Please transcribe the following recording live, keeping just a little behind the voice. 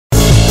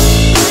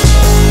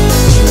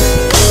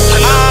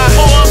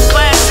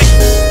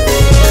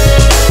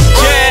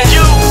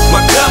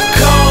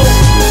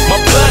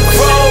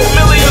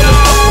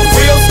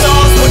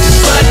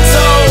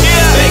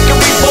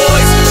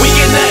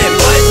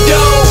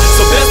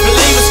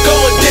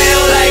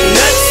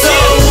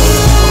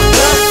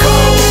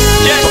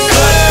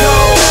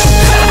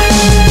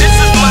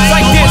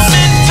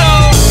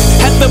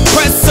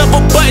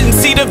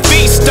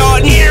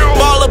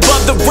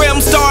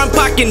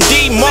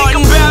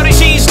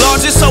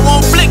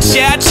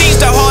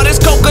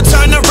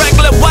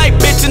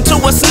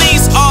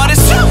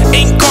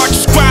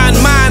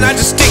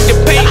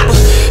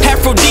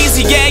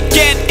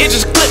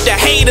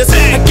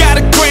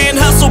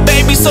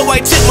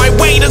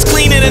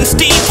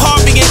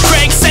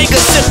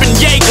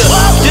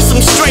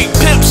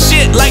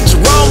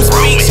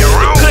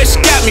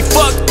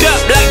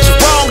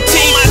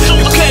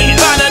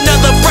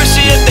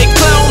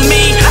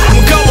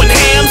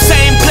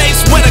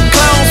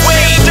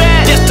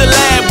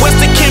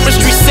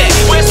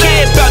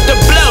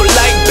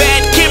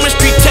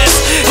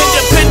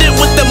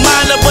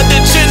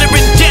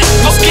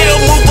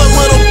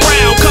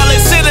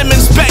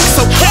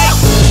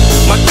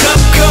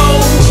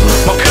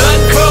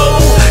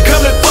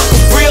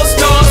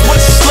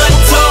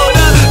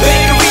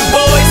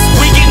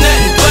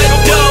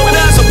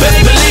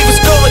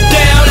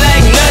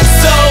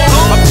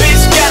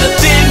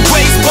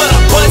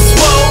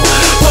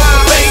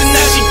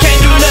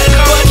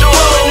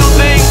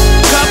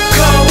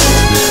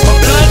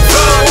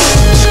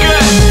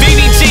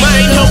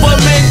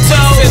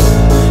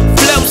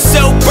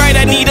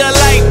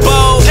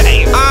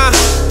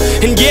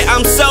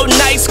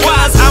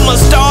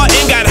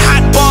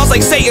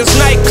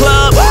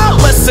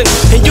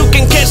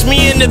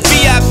the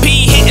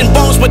VIP, hitting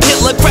bones with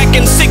Hitler,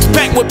 cracking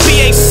six-pack with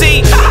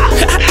PAC.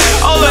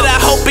 But I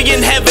hope he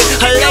in heaven.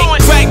 A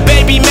late crack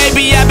baby,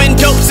 maybe I've been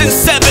dope since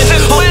 7.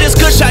 Hope this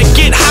kush I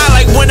get high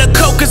like when a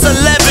coke is 11.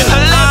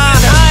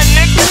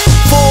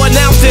 For an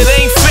ounce it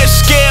ain't fish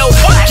scale.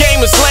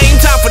 Game is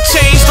lame, time for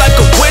change like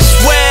a wish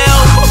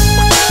well.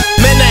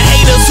 Men the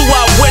haters who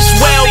I wish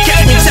well,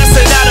 catch me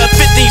testing out a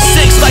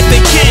 56 like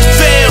they can't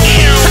fail.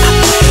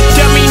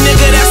 Dummy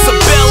nigga, that's a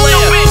Bel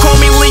Air. Call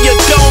me Leah,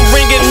 don't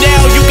ring it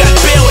now, you got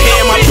bail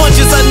hair. My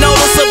punches are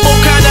noticeable,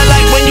 kinda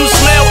like when you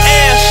smell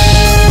air.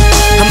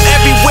 I'm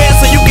everywhere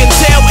so you can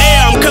tell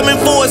air. I'm coming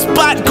for a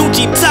spot,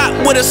 Gucci top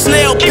with a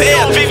snail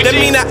pair. That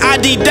mean the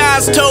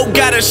DISS toe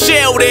got a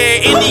shell there.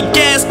 Any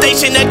gas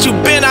station that you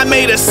been, I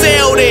made a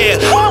sale there.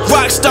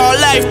 Rockstar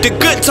life, the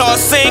guitar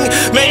sing.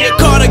 Man, your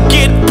car to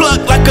get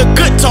plucked like a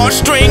guitar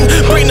string.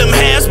 Bring them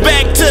hairs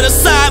back to the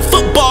side,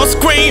 football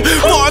screen.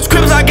 Bars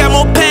cribs, I got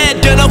more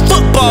pad than a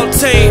football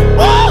team.